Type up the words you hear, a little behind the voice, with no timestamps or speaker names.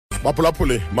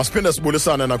Baphulaphuli, masiphinde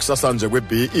sibulisane nakusasa nje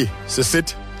kweBE.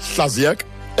 Sisithi Hlaziyeka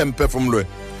emphefumlweni.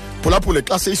 Phulaphuli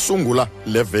xa siyisungula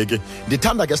le veki,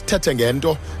 ndithanda ke sithethe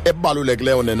ngento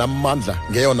ebalulekileyo nenamandla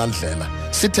ngeyona ndlela.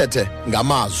 Sithethe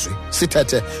ngamazwi,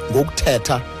 sithethe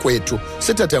ngokuthetha kwethu,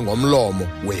 sithethe ngomlomo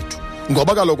wethu.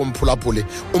 Ngoba kaloku mphulaphuli,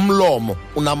 umlomo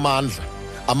unamandla,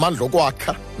 amandla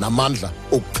okwakha namandla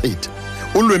okuchitha.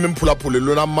 Ulwimi mphulaphuli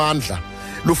lunamandla,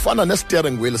 lufana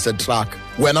ne-steering wheel se-truck.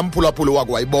 Wena mphulaphuli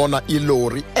wakho wayibona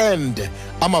ilori ende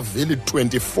amavili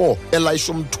 24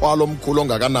 elayisha umthwalo omkhulu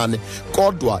ongakanani,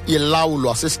 kodwa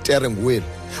ilawulwa si-steering wheel.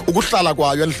 Ukuhlala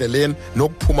kwayo endleleni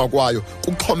nokuphuma kwayo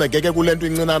kuxhomekeke kule nto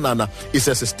incinanana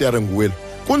isesi-steering wheel.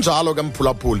 Kunjalo ke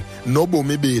mphulaphuli,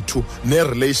 nobomi bethu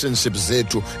ne-relationships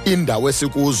zethu, indawo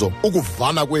esikuzo,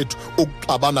 ukuvana kwethu,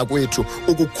 ukuxabana kwethu,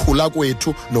 ukukhula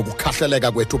kwethu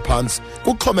nokukhahleleka kwethu phantsi,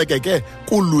 kuxhomekeke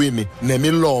kulwimi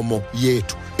nemilomo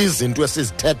yethu, izinto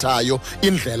esizithethayo,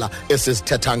 indlela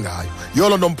esizithetha ngayo.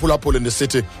 Yolo nto mphulaphuli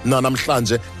ndisithi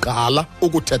namhlanje qala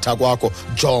ukuthetha kwakho,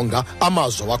 jonga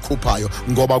amazwi wakhuphayo,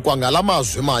 ngoba kwangala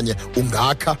mazwi manye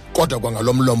ungakha, kodwa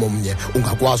kwangalo mlomo mnye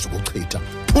ungakwazi ukuchitha.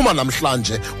 Phuma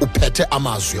namhlanje uphethe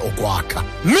amazwi okwakha.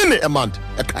 Mini emandi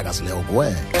eqhakazileyo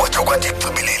kuwe. Kodwa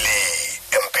kwandicibelele